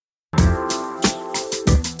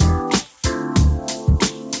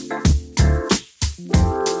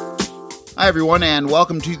Hi, everyone, and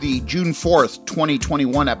welcome to the June 4th,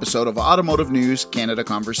 2021 episode of Automotive News Canada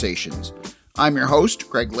Conversations. I'm your host,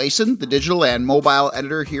 Greg Layson, the digital and mobile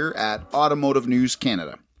editor here at Automotive News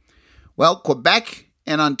Canada. Well, Quebec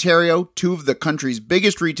and Ontario, two of the country's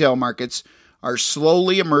biggest retail markets, are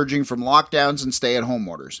slowly emerging from lockdowns and stay-at-home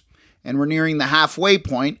orders, and we're nearing the halfway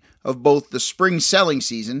point of both the spring selling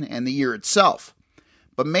season and the year itself.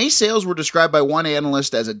 But May sales were described by one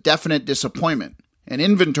analyst as a definite disappointment, and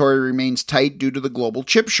inventory remains tight due to the global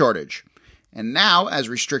chip shortage. And now, as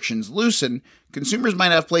restrictions loosen, consumers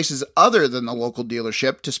might have places other than the local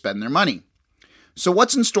dealership to spend their money. So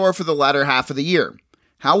what's in store for the latter half of the year?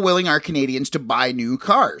 How willing are Canadians to buy new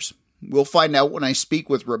cars? We'll find out when I speak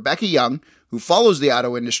with Rebecca Young, who follows the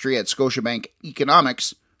auto industry at Scotiabank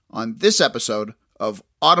Economics, on this episode of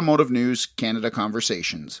Automotive News Canada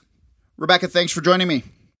Conversations. Rebecca, thanks for joining me.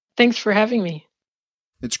 Thanks for having me.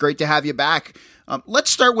 It's great to have you back.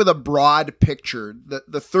 Let's start with a broad picture.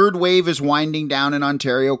 The third wave is winding down in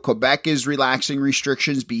Ontario. Quebec is relaxing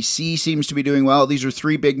restrictions. BC seems to be doing well. These are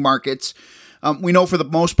three big markets. We know for the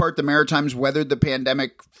most part the Maritimes weathered the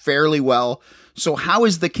pandemic fairly well. So how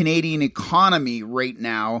is the Canadian economy right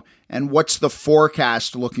now, and what's the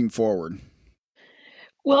forecast looking forward?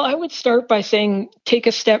 Well, I would start by saying take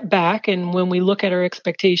a step back, and when we look at our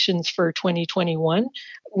expectations for 2021,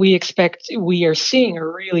 we are seeing a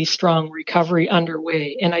really strong recovery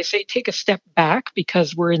underway. And I say take a step back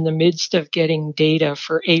because we're in the midst of getting data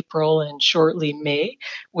for April and shortly May,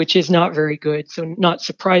 which is not very good. So not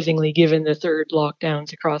surprisingly, given the third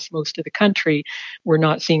lockdowns across most of the country, we're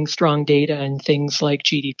not seeing strong data in things like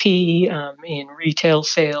GDP, in retail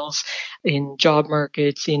sales, in job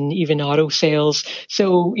markets, in even auto sales.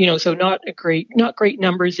 So not great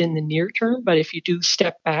numbers in the near term. But if you do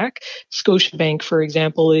step back, Scotiabank, for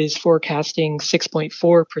example, is forecasting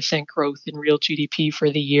 6.4% growth in real GDP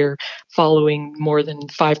for the year, following more than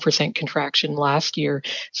 5% contraction last year.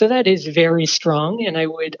 So that is very strong, and I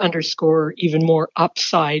would underscore even more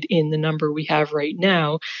upside in the number we have right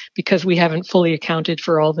now, because we haven't fully accounted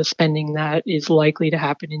for all the spending that is likely to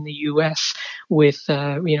happen in the U.S. with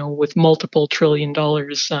multiple $1 trillion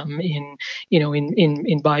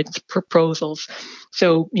in Biden's proposals.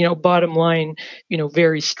 So, bottom line,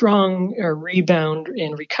 very strong rebound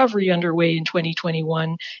and recovery underway in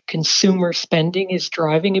 2021. Consumer spending is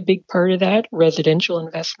driving a big part of that, residential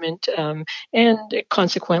investment, and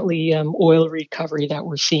consequently oil recovery that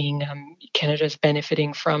we're seeing. Canada's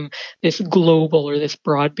benefiting from this global or this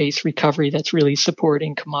broad-based recovery that's really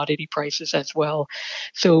supporting commodity prices as well.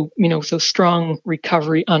 So strong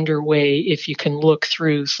recovery underway if you can look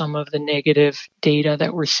through some of the negative data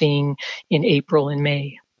that we're seeing in April and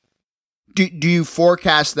May. Do you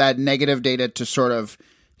forecast that negative data to sort of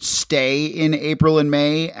stay in April and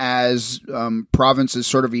May as provinces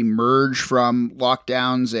sort of emerge from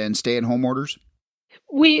lockdowns and stay-at-home orders?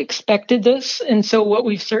 We expected this, and so what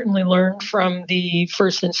we've certainly learned from the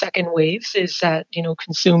first and second waves is that,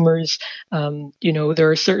 consumers,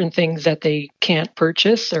 there are certain things that they can't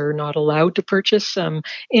purchase or not allowed to purchase,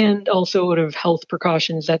 and also out of health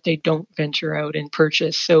precautions that they don't venture out and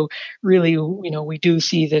purchase. So really, we do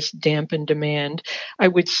see this dampened demand. I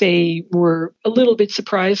would say we're a little bit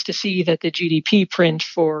surprised to see that the GDP print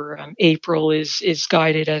for April is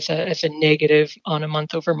guided as a negative on a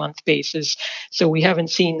month-over-month basis. So we haven't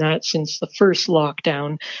seen that since the first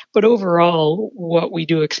lockdown. But overall, what we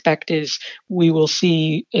do expect is we will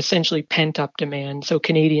see essentially pent-up demand. So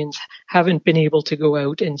Canadians haven't been able to go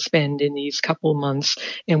out and spend in these couple months,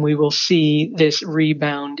 and we will see this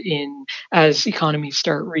rebound as economies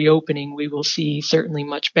start reopening. We will see certainly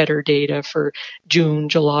much better data for June,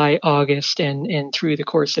 July, August, and through the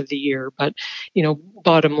course of the year. But,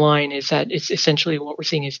 bottom line is that it's essentially what we're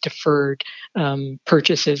seeing is deferred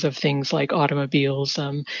purchases of things like automobiles,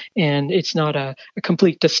 and it's not a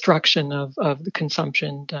complete destruction of the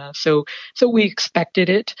consumption. So we expected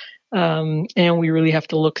it, and we really have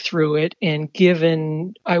to look through it. And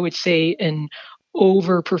given, I would say, an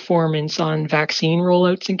overperformance on vaccine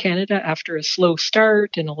rollouts in Canada after a slow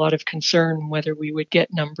start and a lot of concern whether we would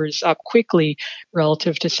get numbers up quickly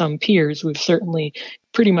relative to some peers, we've certainly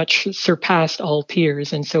pretty much surpassed all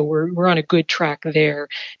peers. And so we're on a good track there.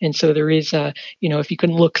 And so there is if you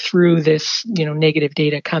can look through this, negative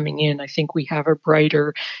data coming in, I think we have a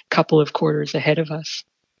brighter couple of quarters ahead of us.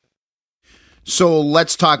 So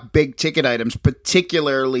let's talk big ticket items,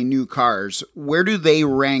 particularly new cars. Where do they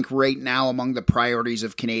rank right now among the priorities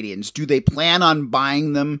of Canadians? Do they plan on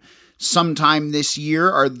buying them sometime this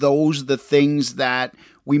year? Are those the things that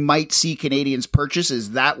we might see Canadians purchase?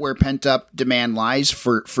 Is that where pent-up demand lies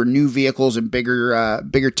for new vehicles and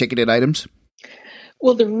bigger ticketed items?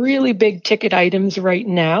 Well, the really big ticket items right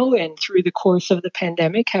now and through the course of the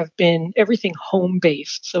pandemic have been everything home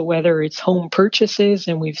based. So, whether it's home purchases,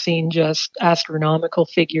 and we've seen just astronomical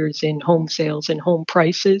figures in home sales and home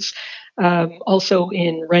prices, also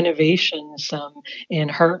in renovations and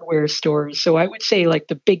hardware stores. So, I would say like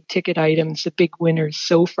the big ticket items, the big winners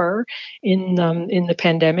so far in the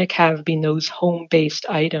pandemic have been those home based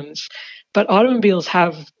items. But automobiles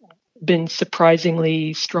have been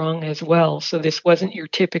surprisingly strong as well. So this wasn't your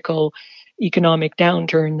typical economic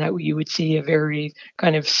downturn that you would see a very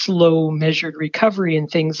kind of slow measured recovery in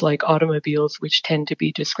things like automobiles, which tend to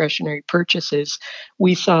be discretionary purchases.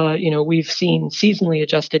 We saw, we've seen seasonally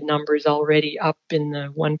adjusted numbers already up in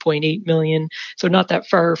the 1.8 million. So not that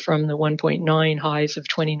far from the 1.9 highs of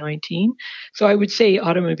 2019. So I would say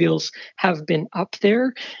automobiles have been up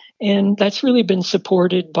there. And that's really been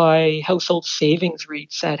supported by household savings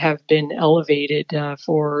rates that have been elevated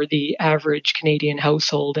for the average Canadian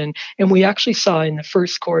household. And we actually saw in the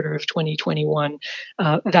first quarter of 2021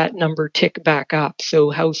 that number tick back up.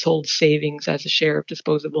 So household savings as a share of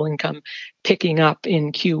disposable income picking up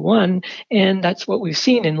in Q1. And that's what we've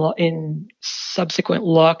seen in subsequent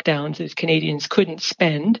lockdowns is Canadians couldn't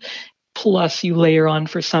spend. Plus, you layer on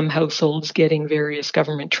for some households getting various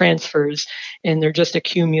government transfers, and they're just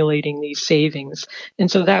accumulating these savings.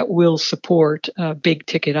 And so that will support big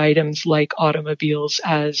ticket items like automobiles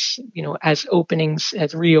as as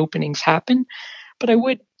reopenings happen. But I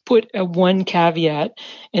would put a one caveat,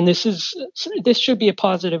 and this should be a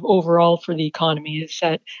positive overall for the economy, is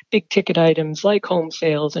that big ticket items like home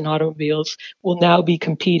sales and automobiles will now be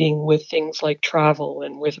competing with things like travel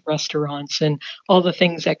and with restaurants and all the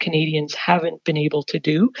things that Canadians haven't been able to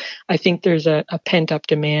do. I think there's a pent up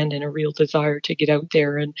demand and a real desire to get out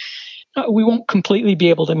there, and we won't completely be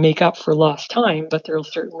able to make up for lost time, but there'll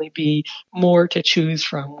certainly be more to choose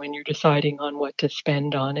from when you're deciding on what to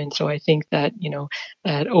spend on. And so I think that,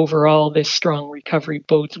 that overall this strong recovery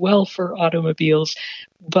bodes well for automobiles,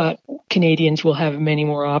 but Canadians will have many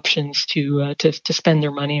more options to spend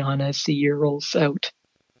their money on as the year rolls out.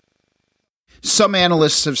 Some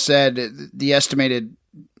analysts have said the estimated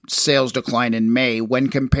sales decline in May when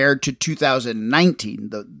compared to 2019,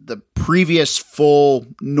 the previous full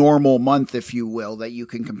normal month, if you will, that you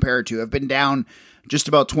can compare to, have been down just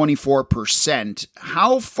about 24%.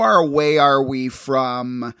 How far away are we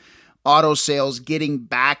from auto sales getting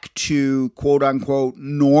back to quote unquote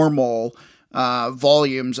normal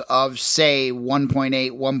volumes of, say,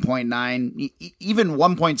 1.8, 1.9, even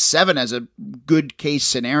 1.7 as a good case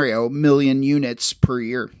scenario, million units per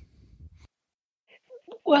year?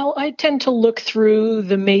 Well, I tend to look through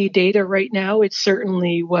the May data right now. It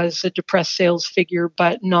certainly was a depressed sales figure,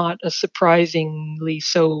 but not a surprisingly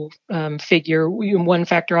so figure. One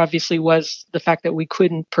factor obviously was the fact that we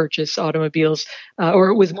couldn't purchase automobiles, or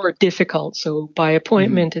it was more difficult. So by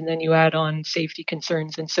appointment, and then you add on safety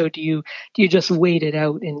concerns, and so do you just wait it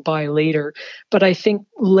out and buy later? But I think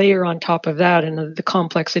layer on top of that and the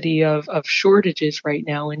complexity of shortages right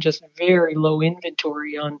now and just very low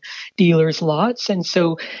inventory on dealers' lots, and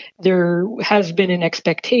so there has been an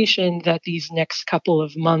expectation that these next couple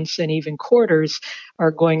of months and even quarters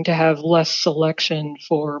are going to have less selection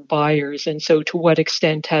for buyers. And so to what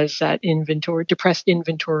extent has that depressed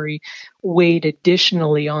inventory weighed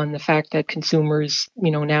additionally on the fact that consumers,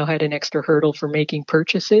 now had an extra hurdle for making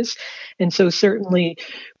purchases? And so certainly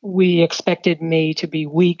we expected May to be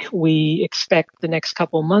weak. We expect the next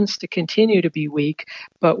couple months to continue to be weak,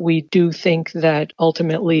 but we do think that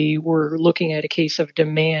ultimately we're looking at a case of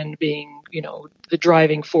demand being, the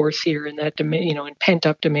driving force here, and that demand, and pent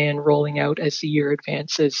up demand rolling out as the year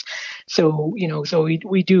advances. So,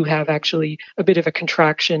 we do have actually a bit of a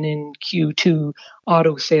contraction in Q2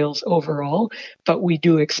 auto sales overall, but we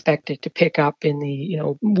do expect it to pick up in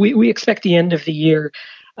the, we expect the end of the year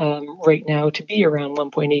right now to be around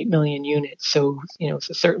 1.8 million units. So,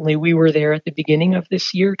 so certainly we were there at the beginning of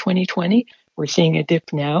this year, 2020. We're seeing a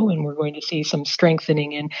dip now, and we're going to see some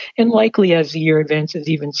strengthening and likely as the year advances,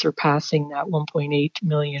 even surpassing that 1.8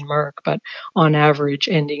 million mark, but on average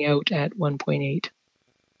ending out at 1.8.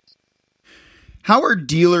 How are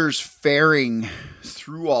dealers faring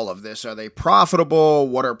through all of this? Are they profitable?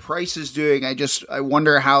 What are prices doing? I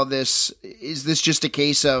wonder how is this just a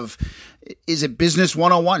case of, is it business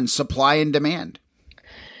 101, supply and demand?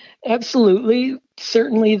 Absolutely.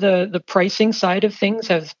 Certainly, the pricing side of things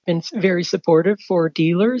has been very supportive for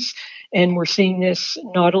dealers. And we're seeing this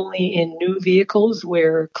not only in new vehicles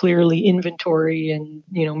where clearly inventory and,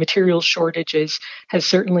 material shortages has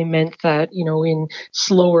certainly meant that, in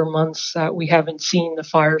slower months that we haven't seen the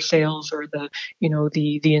fire sales or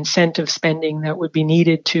the incentive spending that would be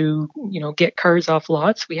needed to, get cars off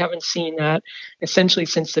lots. We haven't seen that essentially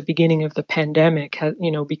since the beginning of the pandemic,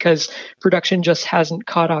 because production just hasn't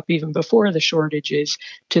caught up even before the shortages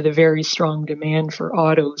to the very strong demand for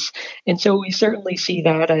autos. And so we certainly see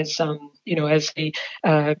that as as a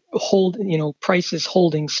prices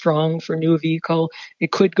holding strong for new vehicle.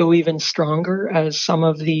 It could go even stronger as some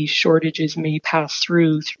of the shortages may pass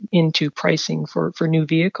through into pricing for new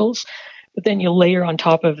vehicles. But then you layer on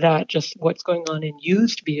top of that just what's going on in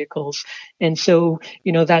used vehicles. And so,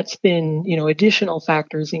 that's been, additional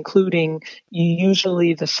factors, including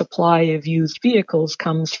usually the supply of used vehicles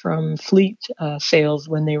comes from fleet sales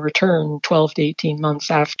when they return 12 to 18 months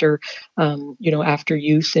after, after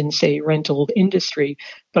use in, say, rental industry.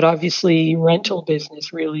 But obviously, rental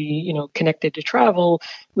business really, connected to travel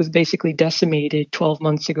was basically decimated 12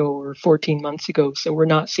 months ago or 14 months ago. So we're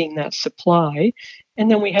not seeing that supply. And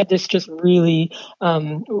then we had this just really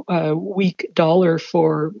weak dollar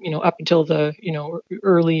for, up until the,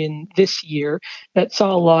 early in this year that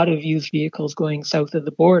saw a lot of used vehicles going south of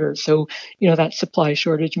the border. So, that supply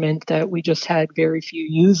shortage meant that we just had very few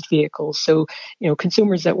used vehicles. So,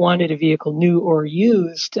 consumers that wanted a vehicle new or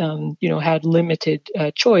used, had limited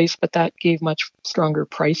choice, but that gave much stronger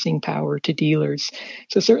pricing power to dealers.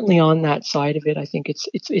 So certainly on that side of it, I think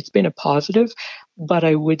it's been a positive. But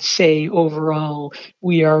I would say overall,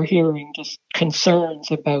 we are hearing just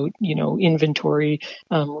concerns about, inventory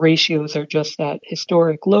ratios are just at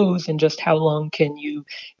historic lows, and just how long can you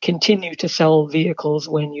continue to sell vehicles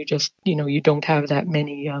when you just, you don't have that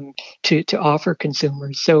many to offer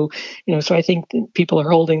consumers. So, so I think that people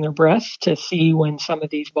are holding their breath to see when some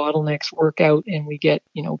of these bottlenecks work out and we get,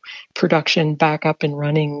 production back up and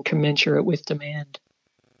running commensurate with demand.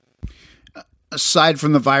 Aside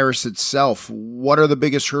from the virus itself, what are the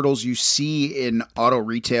biggest hurdles you see in auto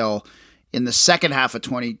retail in the second half of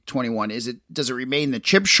 2021? Does it remain the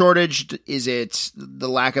chip shortage? Is it the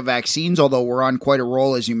lack of vaccines, although we're on quite a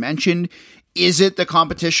roll, as you mentioned? Is it the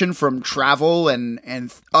competition from travel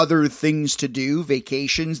and other things to do,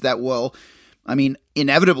 vacations that will,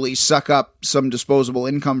 inevitably suck up some disposable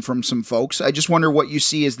income from some folks? I just wonder what you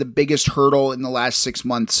see as the biggest hurdle in the last 6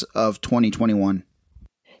 months of 2021.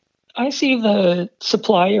 I see the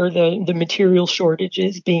supply or the material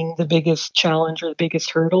shortages being the biggest challenge or the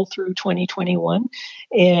biggest hurdle through 2021.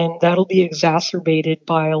 And that'll be exacerbated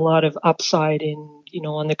by a lot of upside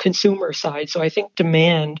on the consumer side. So I think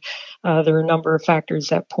demand, there are a number of factors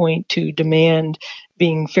that point to demand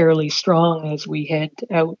being fairly strong as we head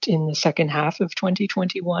out in the second half of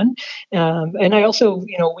 2021. And I also,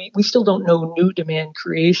 we still don't know new demand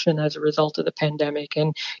creation as a result of the pandemic.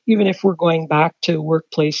 And even if we're going back to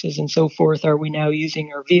workplaces and so forth, are we now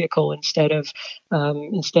using our vehicle instead of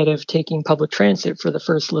taking public transit for the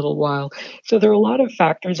first little while? So there are a lot of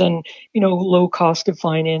factors, and low cost of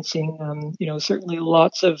financing. Certainly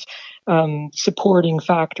lots of supporting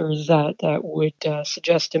factors that would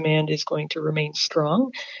suggest demand is going to remain strong.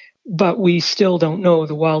 But we still don't know.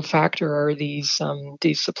 The wild factor are these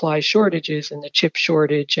supply shortages and the chip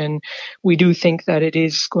shortage, and we do think that it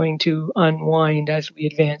is going to unwind as we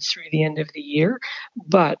advance through the end of the year.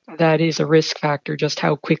 But that is a risk factor. Just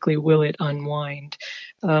how quickly will it unwind?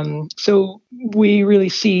 So we really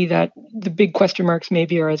see that the big question marks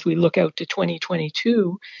maybe are as we look out to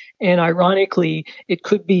 2022. And ironically, it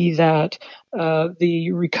could be that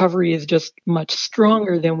the recovery is just much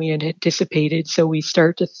stronger than we had anticipated. So we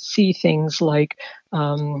start to see things like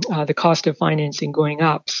the cost of financing going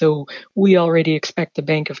up. So we already expect the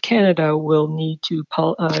Bank of Canada will need to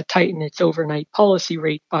tighten its overnight policy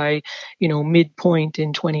rate by, midpoint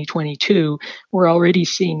in 2022. We're already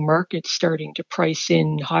seeing markets starting to price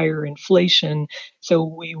in higher inflation. So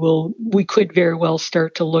we could very well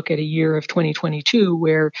start to look at a year of 2022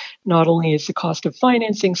 where not only is the cost of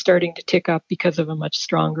financing starting to tick up because of a much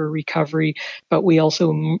stronger recovery, but we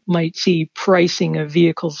also might see pricing of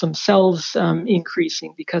vehicles themselves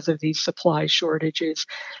increasing because of these supply shortages.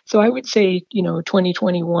 So I would say,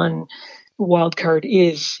 2021 wild card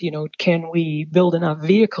is, can we build enough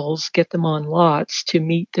vehicles, get them on lots to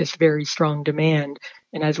meet this very strong demand?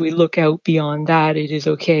 And as we look out beyond that, it is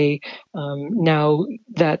okay. Now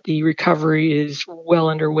that the recovery is well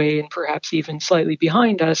underway and perhaps even slightly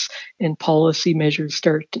behind us, and policy measures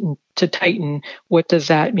start to tighten, what does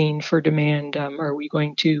that mean for demand? Are we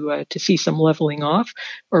going to see some leveling off,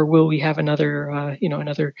 or will we have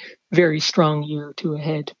another very strong year or two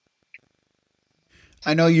ahead?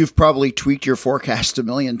 I know you've probably tweaked your forecast a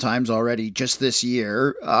million times already just this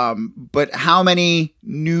year, but how many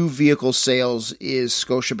new vehicle sales is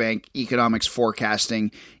Scotiabank Economics forecasting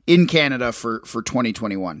in Canada for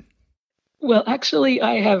 2021? Well, actually,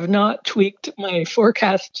 I have not tweaked my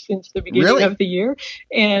forecast since the beginning of the year.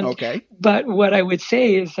 But what I would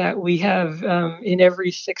say is that we have, in every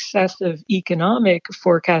successive economic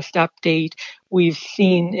forecast update, we've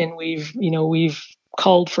seen and we've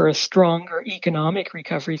called for a stronger economic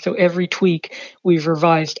recovery. So every tweak we've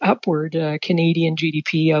revised upward, Canadian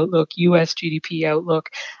GDP outlook, US GDP outlook,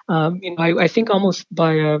 I think almost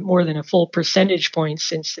by more than a full percentage point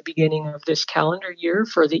since the beginning of this calendar year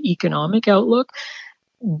for the economic outlook.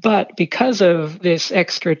 But because of this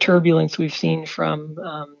extra turbulence we've seen from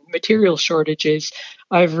material shortages,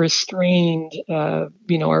 I've restrained,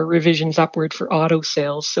 our revisions upward for auto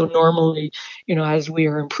sales. So normally, as we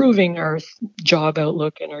are improving our job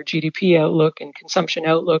outlook and our GDP outlook and consumption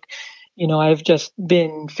outlook, I've just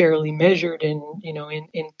been fairly measured in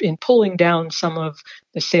pulling down some of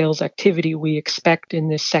the sales activity we expect in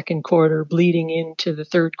this second quarter, bleeding into the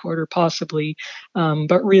third quarter possibly,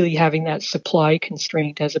 but really having that supply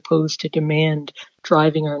constraint as opposed to demand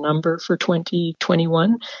driving our number for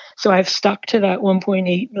 2021. So I've stuck to that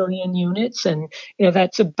 1.8 million units, and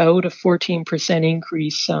that's about a 14%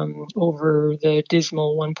 increase over the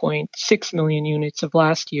dismal 1.6 million units of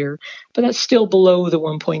last year, but that's still below the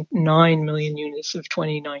 1.9 million units of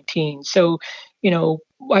 2019. So,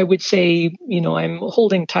 I would say, I'm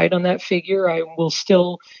holding tight on that figure. I will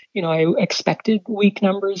still, I expected weak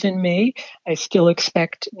numbers in May. I still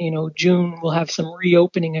expect, June will have some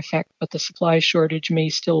reopening effect, but the supply shortage may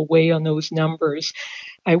still weigh on those numbers.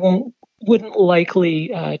 I wouldn't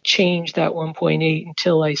likely change that 1.8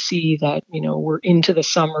 until I see that, we're into the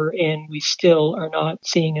summer and we still are not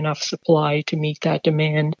seeing enough supply to meet that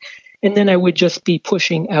demand. And then I would just be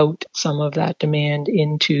pushing out some of that demand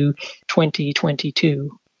into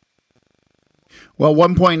 2022. Well,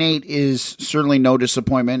 1.8 is certainly no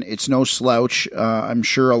disappointment. It's no slouch. I'm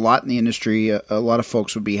sure a lot in the industry, a lot of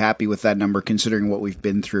folks would be happy with that number considering what we've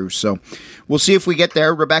been through. So we'll see if we get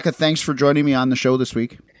there. Rebecca, thanks for joining me on the show this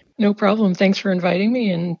week. No problem. Thanks for inviting me,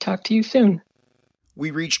 and talk to you soon. We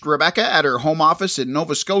reached Rebecca at her home office in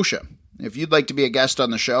Nova Scotia. If you'd like to be a guest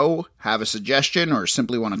on the show, have a suggestion, or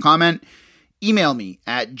simply want to comment, email me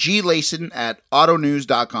at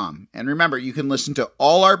glayson@autonews.com. And remember, you can listen to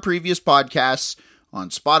all our previous podcasts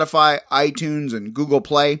on Spotify, iTunes, and Google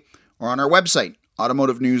Play, or on our website,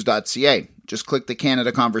 automotivenews.ca. Just click the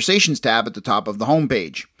Canada Conversations tab at the top of the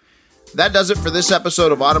homepage. That does it for this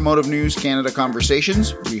episode of Automotive News Canada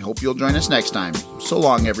Conversations. We hope you'll join us next time. So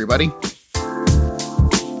long, everybody.